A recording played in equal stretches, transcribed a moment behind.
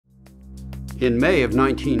In May of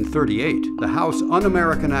 1938, the House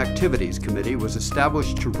Un-American Activities Committee was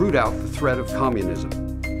established to root out the threat of communism.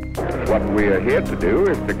 What we are here to do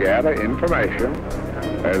is to gather information,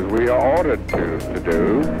 as we are ordered to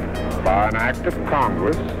do by an act of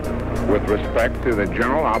Congress, with respect to the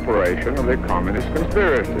general operation of the communist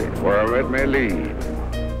conspiracy, wherever it may lead.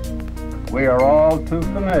 We are all too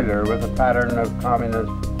familiar with the pattern of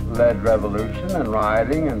communist-led revolution and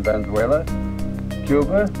rioting in Venezuela,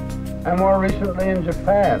 Cuba, and more recently in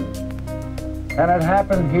Japan. Can it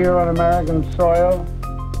happen here on American soil?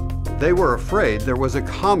 They were afraid there was a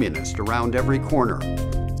communist around every corner.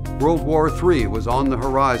 World War III was on the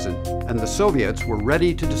horizon, and the Soviets were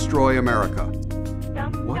ready to destroy America.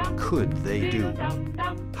 What could they do?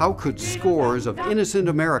 How could scores of innocent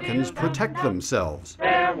Americans protect themselves?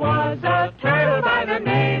 There was a turtle by the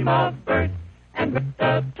name of Bert, and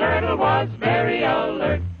the turtle was very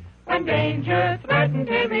alert. When danger threatened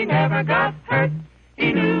him, he never got hurt.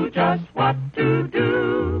 He knew just what to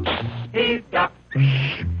do. He ducked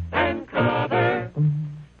and covered,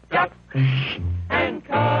 ducked and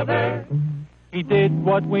covered. He did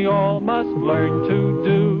what we all must learn to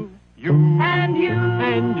do. You and you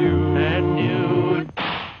and you and you,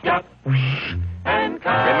 duck and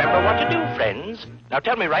cover. Remember what to do, friends. Now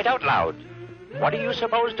tell me right out loud. What are you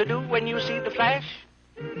supposed to do when you see the flash?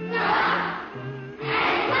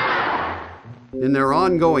 In their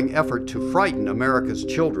ongoing effort to frighten America's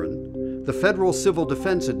children, the Federal Civil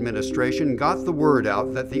Defense Administration got the word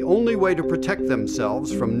out that the only way to protect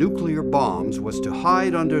themselves from nuclear bombs was to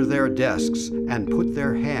hide under their desks and put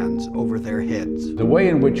their hands over their heads. The way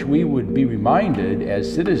in which we would be reminded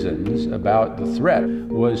as citizens about the threat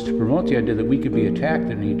was to promote the idea that we could be attacked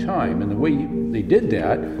at any time. And the way they did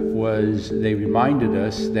that was they reminded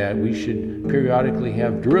us that we should periodically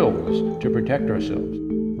have drills to protect ourselves.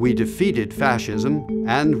 We defeated fascism,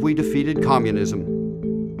 and we defeated communism.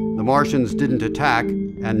 The Martians didn't attack,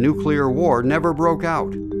 and nuclear war never broke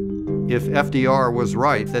out. If FDR was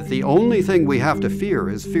right that the only thing we have to fear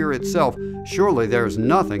is fear itself, surely there's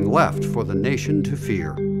nothing left for the nation to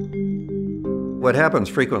fear. What happens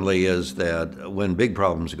frequently is that when big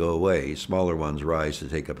problems go away, smaller ones rise to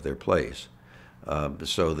take up their place.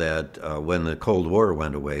 So that when the Cold War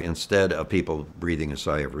went away, instead of people breathing a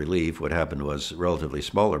sigh of relief, what happened was relatively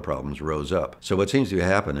smaller problems rose up. So what seems to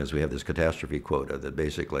happen is we have this catastrophe quota that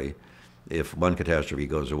basically if one catastrophe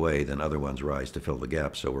goes away, then other ones rise to fill the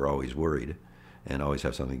gap, so we're always worried and always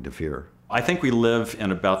have something to fear. I think we live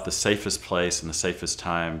in about the safest place and the safest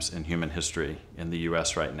times in human history in the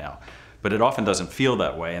US right now. But it often doesn't feel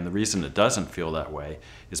that way, and the reason it doesn't feel that way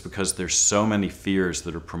is because there's so many fears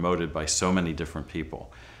that are promoted by so many different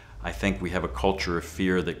people. I think we have a culture of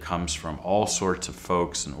fear that comes from all sorts of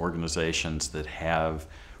folks and organizations that have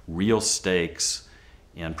real stakes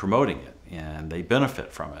in promoting it, and they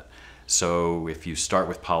benefit from it. So if you start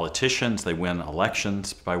with politicians, they win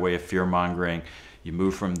elections by way of fear-mongering. You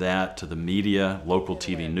move from that to the media. Local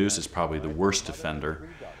TV news is probably the worst offender.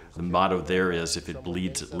 The motto there is, if it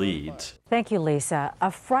bleeds, it leads. Thank you, Lisa.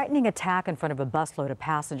 A frightening attack in front of a busload of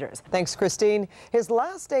passengers. Thanks, Christine. His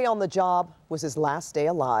last day on the job was his last day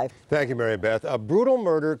alive. Thank you, Mary Beth. A brutal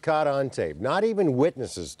murder caught on tape. Not even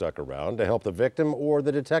witnesses stuck around to help the victim or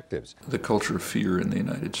the detectives. The culture of fear in the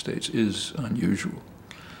United States is unusual,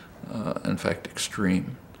 in fact,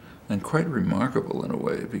 extreme, and quite remarkable in a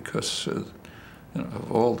way because of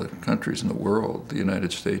all the countries in the world, the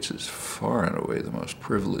United States is far and away the most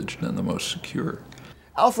privileged and the most secure.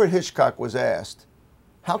 Alfred Hitchcock was asked,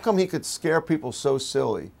 how come he could scare people so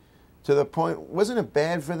silly? To the point, wasn't it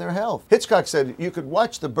bad for their health? Hitchcock said, you could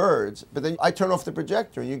watch the birds, but then I turn off the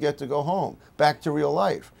projector and you get to go home, back to real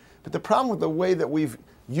life. But the problem with the way that we've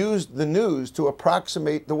used the news to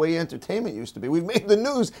approximate the way entertainment used to be, we've made the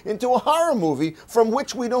news into a horror movie from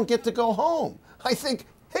which we don't get to go home. I think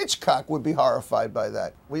Hitchcock would be horrified by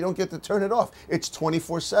that. We don't get to turn it off. It's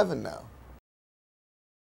 24/7 now.